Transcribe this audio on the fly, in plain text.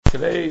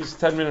Today's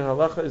 10-minute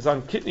halacha is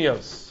on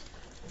kitnios.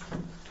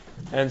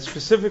 And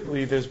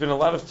specifically, there's been a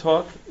lot of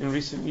talk in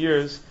recent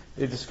years.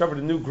 They discovered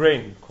a new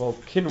grain called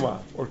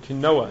quinoa or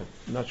quinoa.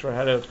 I'm not sure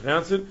how to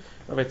pronounce it.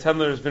 Rabbi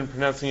Tendler has been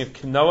pronouncing it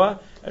quinoa.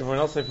 Everyone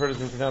else I've heard has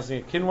been pronouncing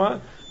it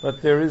quinoa.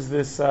 But there is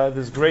this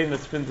grain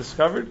that's been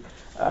discovered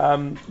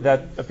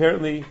that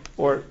apparently,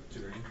 or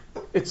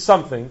it's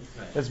something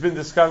that's been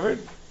discovered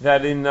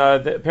that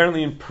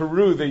apparently in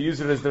Peru they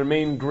use it as their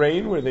main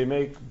grain, where they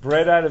make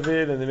bread out of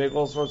it and they make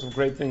all sorts of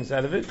great things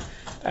out of it.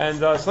 And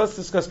so let's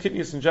discuss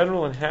kitnios in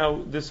general and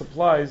how this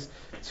applies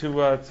to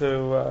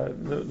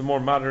the more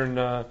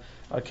modern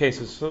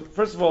cases. So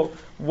first of all,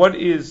 why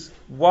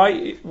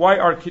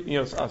are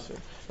kitnios asur?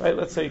 Right?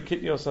 Let's say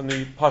kitnios on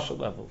the pashut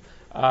level,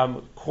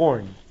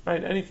 corn,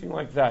 right? Anything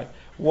like that.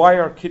 Why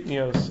are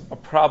kitnios a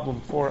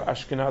problem for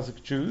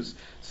Ashkenazic Jews?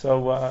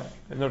 So I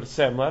noticed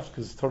Sam left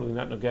because it's totally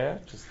not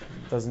Nogea, just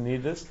doesn't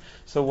need this.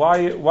 So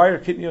why are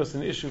kitnios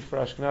an issue for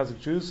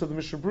Ashkenazic Jews? So the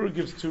Mishnah Berurah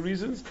gives two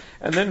reasons,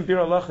 and then Bir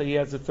Halacha he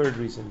adds a third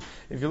reason.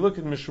 If you look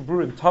at Mishnah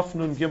Berurah in Taf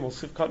Nun Gimel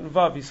Sifkat and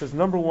Vav, he says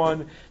number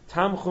one,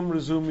 Tam Chum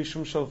Rezu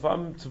Mishum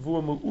Shalvam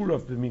Tavua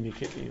Mu'urav B'mini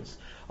Kitnios.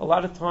 A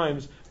lot of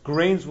times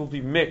grains will be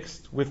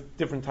mixed with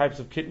different types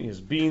of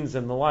kitnios, beans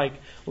and the like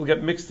will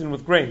get mixed in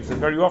with grains. And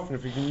very often,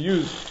 if you can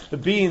use the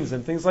beans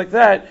and things like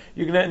that,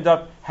 you're going to end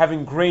up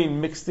having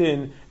grain mixed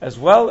in as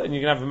well, and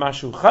you're going to have a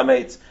mashu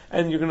chametz,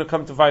 and you're going to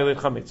come to violate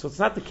chametz. So it's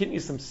not the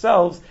kitnios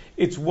themselves,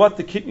 it's what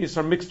the kitnios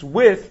are mixed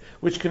with,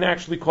 which can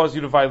actually cause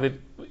you to violate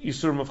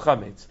isurim of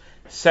chametz.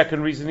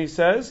 Second reason he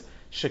says,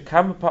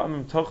 shekam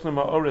pa'amim tochnem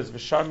ha'orez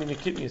v'shar min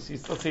kitnios.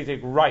 Let's say you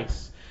take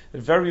rice.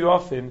 Very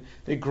often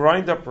they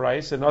grind up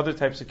rice and other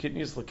types of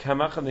kitnios,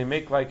 lekemach, and they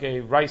make like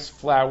a rice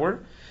flour.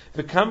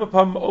 The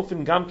kamapam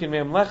often gamkin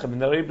me'am lechem,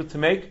 and they're able to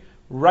make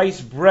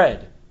rice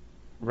bread,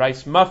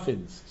 rice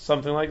muffins,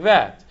 something like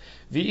that.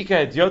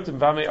 V'ika edyotim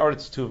v'amei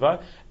aretz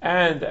tuva,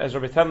 and as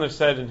Rabbi Tendler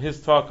said in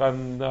his talk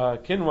on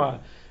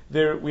quinoa,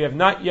 we have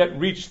not yet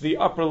reached the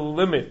upper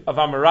limit of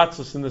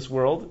Amaratzus in this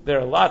world. There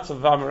are lots of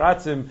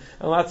Amaratzim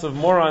and lots of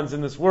morons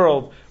in this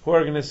world who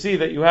are going to see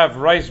that you have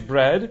rice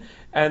bread,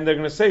 and they're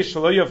going to say,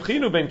 Shelo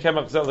yavchinu ben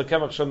kemach zel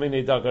lekemach shel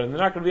minei dagar, and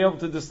they're not going to be able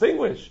to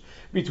distinguish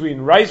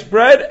between rice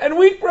bread and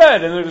wheat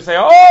bread, and they're going to say,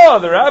 oh,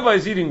 the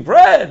rabbi's eating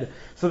bread,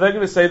 so they're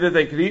going to say that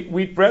they could eat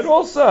wheat bread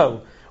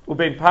also.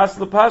 Ubein pas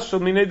lepas shel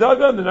minei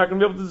dagan, they're not going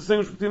to be able to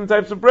distinguish between the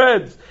types of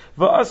breads.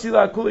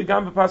 Va'asila akuli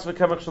gam bepas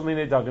v'kemach shel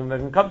minei dagan, they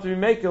can come to be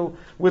makel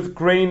with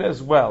grain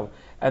as well.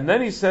 And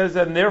then he says,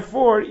 and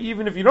therefore,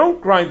 even if you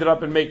don't grind it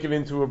up and make it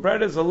into a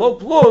bread, as a low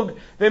plug,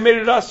 they made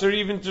it usher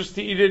even just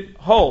to eat it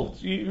whole,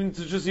 even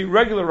to just eat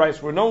regular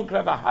rice, where no one could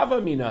have a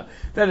havamina,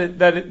 that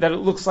it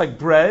looks like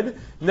bread.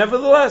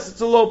 Nevertheless, it's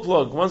a low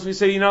plug. Once we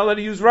say you're not allowed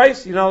to use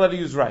rice, you're not allowed to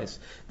use rice.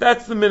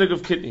 That's the minig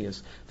of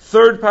kitnios.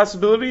 Third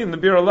possibility, in the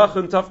Bir Halacha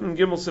and Tafnun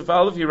Gimel Sif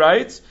Aleph, he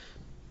writes,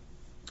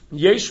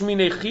 Yesh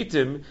minei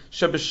chitim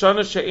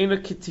shebeshana she'ena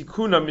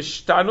kitikuna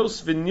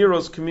mishtanos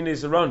v'niros k'minei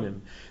zeronim.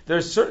 There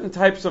are certain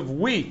types of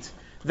wheat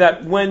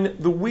that when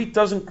the wheat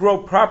doesn't grow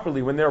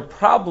properly, when there are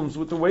problems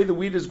with the way the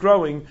wheat is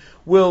growing,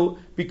 will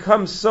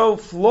become so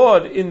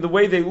flawed in the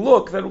way they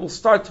look that it will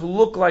start to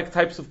look like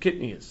types of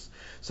kitnios.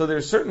 So there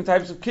are certain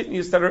types of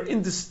kitnios that are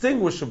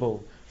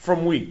indistinguishable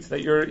from wheat,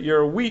 that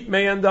your wheat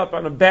may end up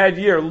on a bad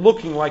year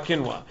looking like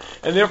quinoa.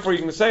 And therefore you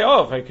can say,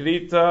 oh, if I could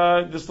eat,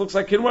 this looks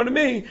like quinoa to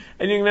me,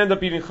 and you're going to end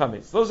up eating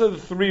chametz. Those are the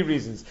three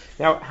reasons.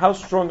 Now, how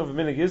strong of a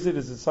minig is it?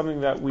 Is it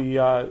something that we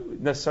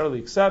necessarily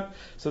accept?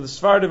 So the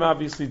Sfardim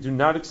obviously do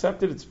not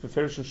accept it. It's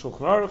Beferish and Shulchan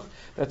Aruch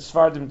that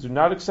Sfardim do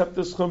not accept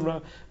this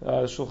chumrah.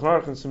 Shulchan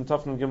Aruch and Sim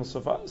Tafnun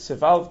Gimel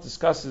Sif Aleph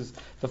discusses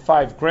the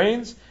 5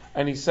 grains,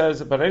 and he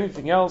says about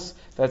anything else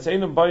that's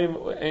einam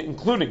bayim,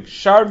 including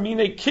shar mine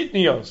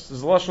kitnios, this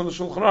is the lashon of the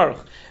Shulchan Aruch.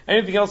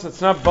 Anything else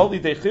that's not bali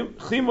de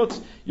chimutz,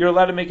 you're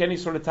allowed to make any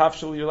sort of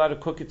tafshil. You're allowed to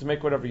cook it to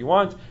make whatever you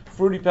want.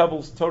 Fruity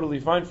pebbles,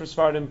 totally fine for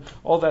Sfardim.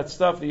 All that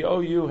stuff. The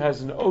OU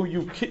has an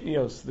OU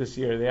kitnios this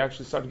year. They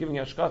actually started giving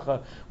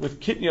hashkacha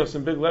with kitnios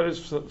in big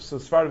letters, so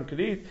Sfardim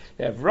could eat.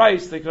 They have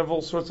rice. They could have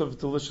all sorts of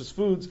delicious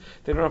foods.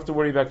 They don't have to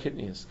worry about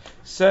kitnios.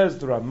 Says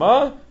the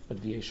Ramah,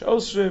 but the Yesh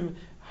Osrim.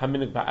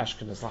 Haminig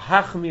ba'ashkenaz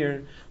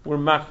lahachmir, we're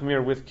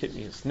machmir with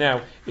kitnios. Now,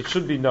 it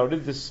should be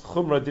noted, this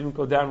chumrah didn't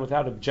go down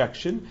without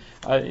objection.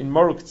 In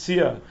Moruk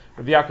Tzia,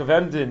 Rabbi Yaakov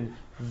Emden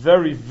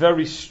very,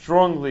 very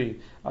strongly,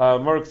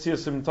 Moruk Tzia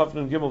Sim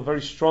Tafnun Gimel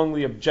very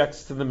strongly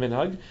objects to the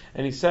minhag,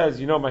 and he says,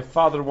 my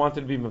father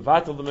wanted to be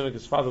mevatel the minhag.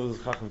 His father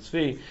was Chacham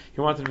Tzvi. He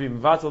wanted to be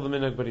mevatel the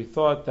minhag, but he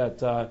thought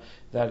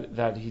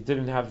that he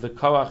didn't have the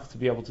koach to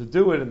be able to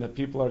do it, and that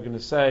people are going to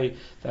say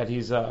that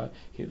he's a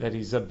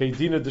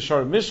beidina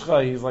deshar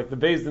mishcha. He's like the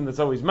beis din that's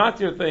always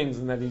matir things,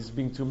 and that he's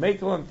being too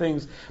makel on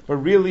things. But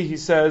really, he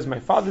says,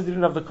 my father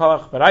didn't have the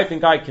koach, but I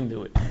think I can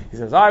do it. He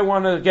says, I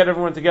want to get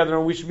everyone together,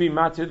 and we should be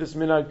matir this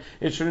minhag.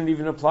 It shouldn't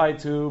even apply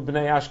to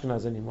Bnei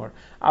Ashkenaz anymore.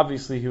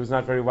 Obviously, he was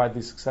not very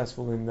widely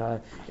successful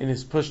in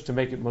his push to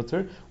make it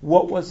mutter.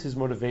 What was his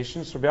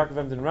motivation? So Rabbi Yaakov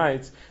Emden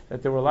writes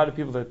that there were a lot of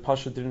people that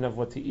Pasha didn't have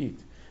what to eat.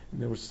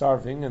 and they were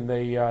starving,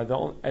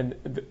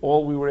 and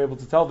all we were able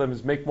to tell them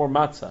is make more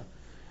matzah,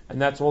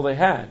 and that's all they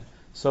had.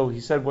 So he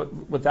said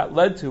what that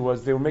led to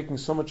was they were making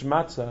so much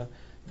matzah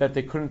that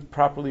they couldn't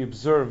properly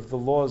observe the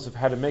laws of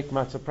how to make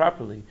matzah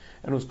properly,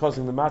 and it was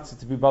causing the matzah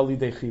to be bali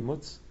de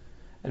chimutz.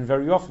 And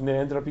very often they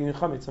ended up being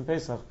chametz on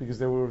Pesach because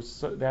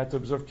they had to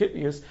observe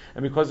kitnius,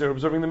 and because they were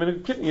observing the minhag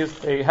of kitnius,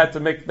 they had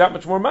to make that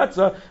much more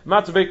matzah.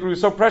 Matzah bakery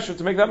was so pressured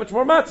to make that much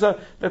more matzah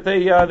that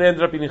they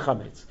ended up eating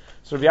chametz.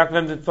 So Rabbi Yaakov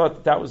Emden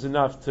thought that was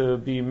enough to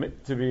be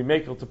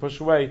makel, to push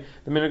away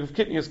the minhag of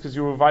kitnius, because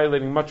you were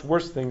violating much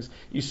worse things,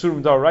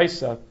 isurim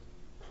da'oraisa,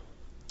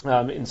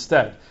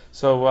 instead.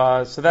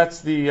 So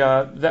that's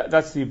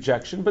the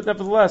objection. But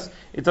nevertheless,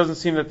 it doesn't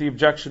seem that the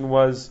objection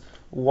was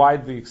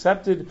widely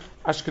accepted.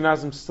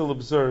 Ashkenazim still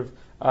observe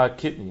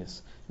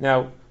kitnius.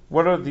 Now,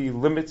 what are the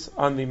limits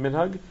on the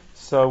minhag?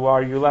 So,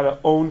 are you allowed to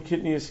own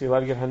kitnius? Are you allowed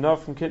to get hana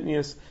from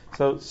kitnius?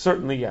 So,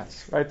 certainly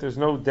yes, right? There's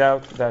no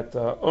doubt that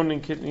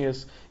owning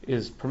kitnius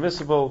is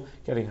permissible.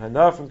 Getting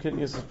hana from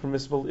kitnius is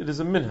permissible. It is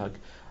a minhag.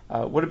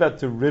 What about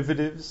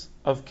derivatives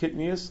of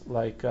kitnius,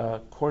 like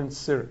corn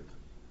syrup?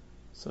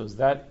 So is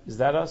that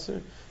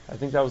asur? I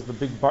think that was the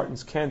big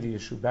Barton's candy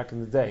issue back in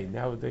the day.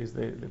 Nowadays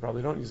they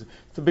probably don't use it.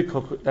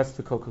 That's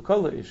the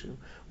Coca-Cola issue.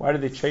 Why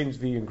did they change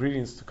the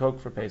ingredients to Coke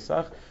for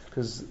Pesach?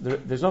 Because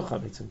there's no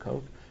chametz in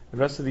Coke. The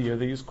rest of the year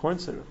they use corn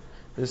syrup.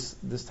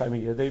 This time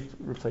of year they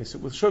replace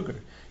it with sugar.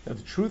 Now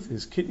the truth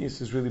is,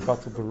 kitnius is really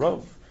batal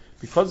barov.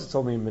 Because it's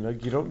only a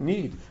minhag, you don't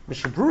need.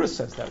 Mishnah Berurah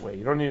says that way.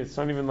 You don't need. It's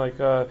not even like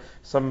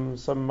some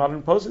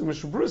modern posing.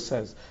 Mishnah Berurah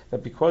says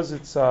that because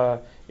it's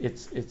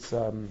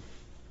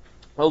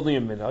only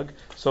a minhag,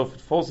 so if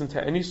it falls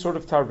into any sort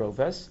of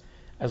taroves,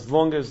 as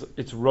long as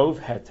it's rov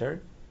heter,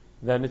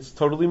 then it's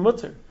totally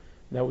mutter.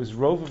 Now, is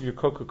rov of your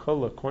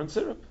Coca-Cola corn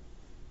syrup?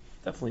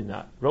 Definitely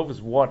not. Rov is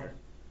water.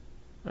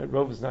 Right?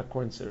 Rov is not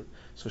corn syrup.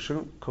 So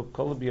shouldn't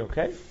Coca-Cola be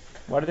okay?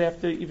 Why do they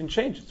have to even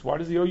change it? Why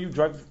does the OU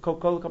drive the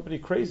Coca-Cola company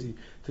crazy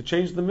to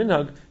change the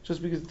minhag,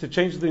 to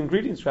change the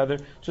ingredients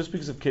just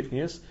because of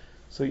kitnius?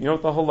 So you know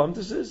what the whole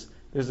lumdus is?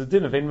 There's a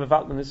din of ein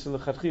mevatl nisur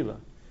lechatchila.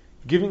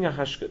 Giving a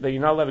hashka, that you're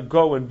not allowed to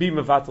go and be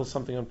mevatel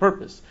something on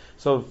purpose.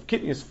 So if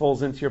kitnius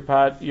falls into your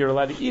pot, you're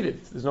allowed to eat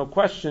it. There's no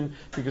question,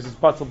 because it's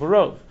batal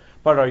barov.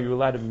 But are you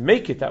allowed to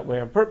make it that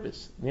way on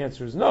purpose? And the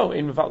answer is no.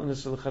 Ein mevatel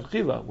nisur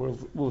lechatchila.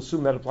 We'll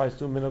assume that applies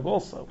to a minhag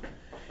also.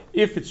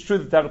 If it's true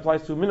that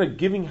applies to a minhag,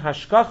 giving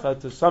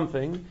hashkacha to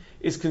something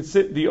is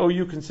the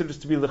OU considers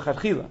to be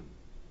lechatchila,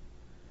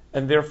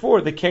 and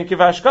therefore they can't give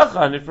hashkacha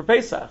on it for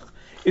Pesach.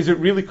 Is it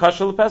really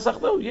kasher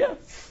lePesach? No, yeah.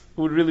 It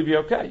would really be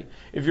okay.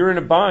 If you're in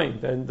a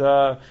bind, and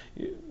I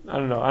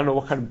don't know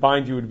what kind of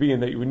bind you would be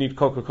in that you would need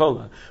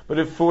Coca-Cola. But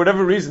if for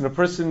whatever reason a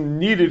person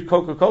needed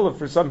Coca-Cola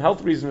for some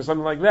health reason or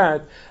something like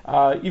that,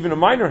 even a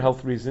minor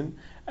health reason,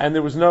 and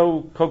there was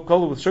no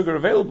Coca-Cola with sugar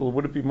available,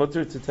 would it be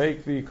mutter to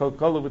take the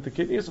Coca-Cola with the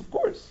kitnius? Of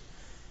course.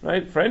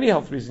 Right? For any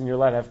health reason, you're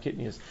allowed to have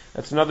kitnius.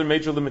 That's another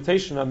major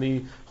limitation on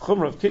the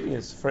chumrah of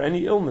kitnius. For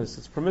any illness,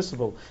 it's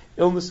permissible.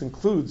 Illness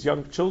includes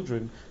young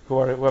children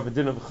who have a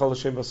din of chol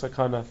hashem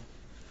b'sakana.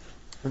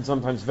 And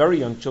sometimes very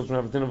young children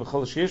have a din of a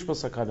chol sheyesh bo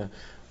sakana.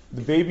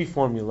 The baby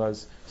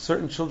formulas,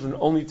 certain children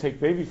only take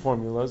baby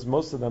formulas.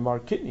 Most of them are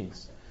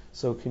kitnius.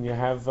 So can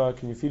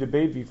you feed a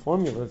baby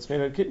formula that's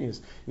made out of kitnius?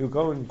 You'll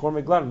go in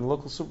Gourmet Glad in the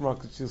local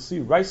supermarkets. You'll see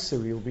rice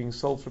cereal being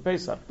sold for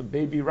Pesach. The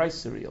baby rice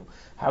cereal.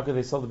 How could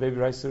they sell the baby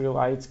rice cereal?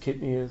 It's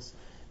kitnius.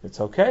 It's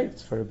okay.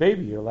 It's for a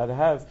baby. You're allowed to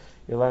have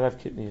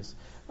kitnius.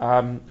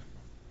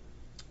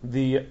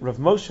 The Rav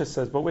Moshe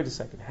says, but wait a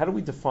second, how do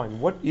we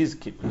define what is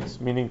kitnius?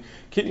 Meaning,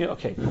 kitnius,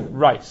 okay,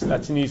 rice,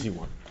 that's an easy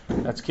one.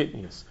 That's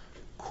kitnius.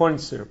 Corn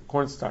syrup,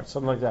 cornstarch,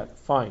 something like that,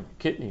 fine,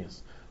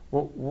 kitnius.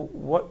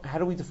 How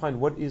do we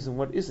define what is and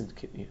what isn't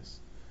kitnius?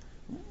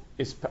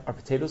 Are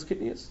potatoes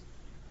kitnius?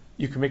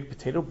 You can make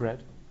potato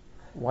bread.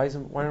 Why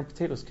aren't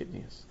potatoes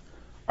kitnius?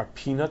 Are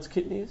peanuts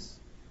kitnius?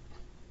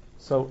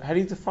 So how do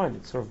you define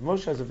it? So Rav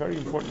Moshe has a very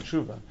important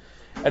tshuva.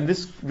 And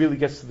this really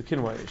gets to the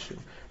kinwa issue.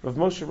 Rav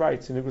Moshe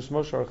writes in Igros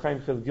Moshe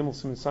Archaim Chel Gimel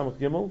Siman Samach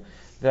Gimel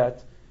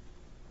that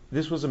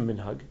this was a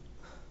minhag.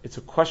 It's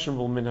a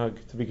questionable minhag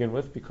to begin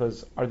with,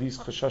 because are these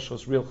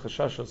chashashos real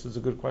chashashos? Is a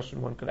good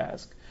question one could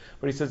ask.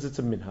 But he says it's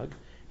a minhag.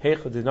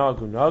 Heicha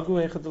dinagu nagu,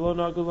 heicha lo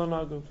nagu lo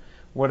nagu.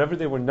 Whatever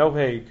they were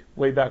noheg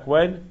way back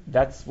when,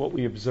 that's what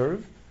we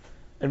observe.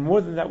 And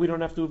more than that, we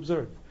don't have to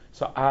observe.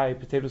 So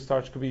potato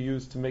starch could be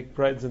used to make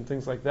breads and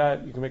things like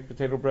that. You can make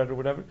potato bread or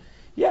whatever.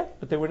 Yeah,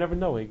 but they were never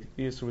noheg,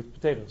 the issue with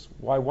potatoes.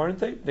 Why weren't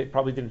they? They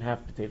probably didn't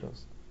have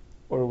potatoes.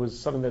 Or it was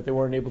something that they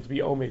weren't able to be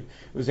omed. It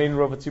was ein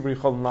rova tzibri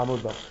chol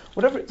lamud ba.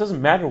 Whatever, it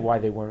doesn't matter why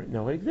they weren't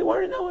noheg. They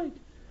weren't noheg.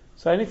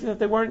 So anything that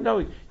they weren't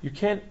noheg, you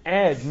can't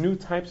add new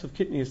types of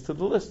kitnius to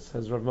the list,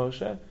 says Rav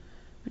Moshe,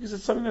 because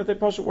it's something that they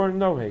probably weren't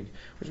noheg.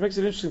 Which makes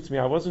it interesting to me.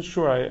 I wasn't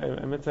sure.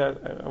 I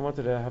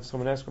wanted to have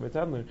someone ask about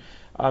Tadler.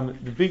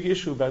 The big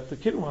issue about the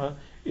kinwa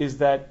is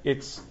that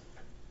it's,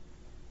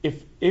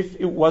 if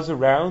it was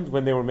around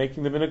when they were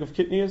making the minhag of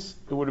kitnius,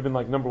 it would have been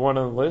like number one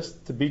on the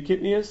list to be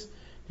kitnius,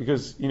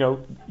 because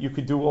you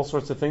could do all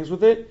sorts of things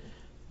with it,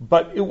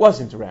 but it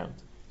wasn't around.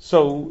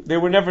 So they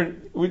were never,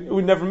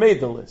 we never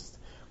made the list.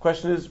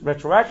 Question is,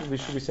 retroactively,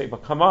 should we say,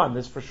 but come on,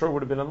 this for sure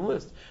would have been on the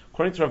list?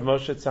 According to Rav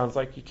Moshe, it sounds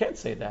like you can't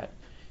say that.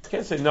 You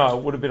can't say, no,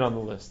 it would have been on the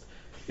list.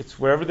 It's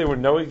wherever they were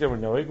knowing, they were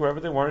knowing.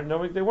 Wherever they weren't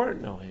knowing, they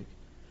weren't knowing.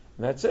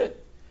 And that's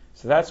it.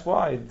 So that's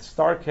why the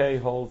Star K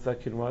holds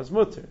that Kinwa is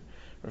mutter.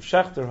 Rav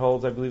Shechter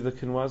holds, I believe, that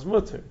Kinwa is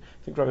mutter.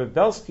 I think Rabbi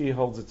Belsky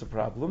holds it's a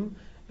problem,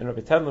 and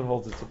Rabbi Tendler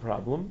holds it's a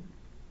problem.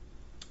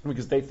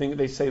 Because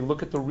they say,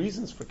 look at the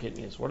reasons for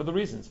kidneys. What are the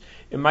reasons?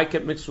 It might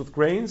get mixed with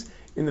grains.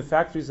 In the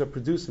factories that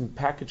produce and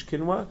package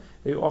quinoa,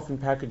 they often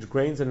package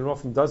grains, and it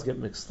often does get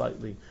mixed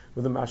slightly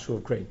with a mashu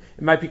of grain.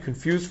 It might be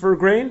confused for a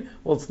grain.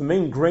 Well, it's the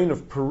main grain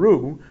of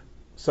Peru,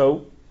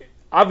 so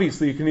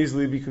obviously it can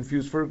easily be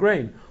confused for a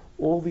grain.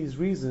 All these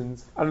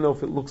reasons, I don't know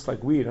if it looks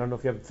like wheat, I don't know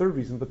if you have a third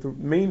reason, but the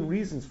main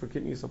reasons for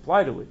kidneys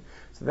apply to it.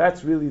 So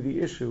that's really the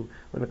issue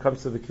when it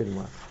comes to the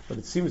quinoa. But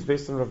it seems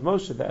based on Rav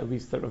Moshe that at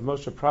least that Rav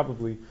Moshe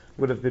probably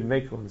would have been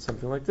makel on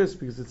something like this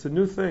because it's a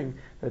new thing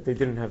that they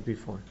didn't have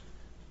before.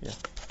 Yeah.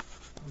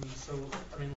 So, I mean,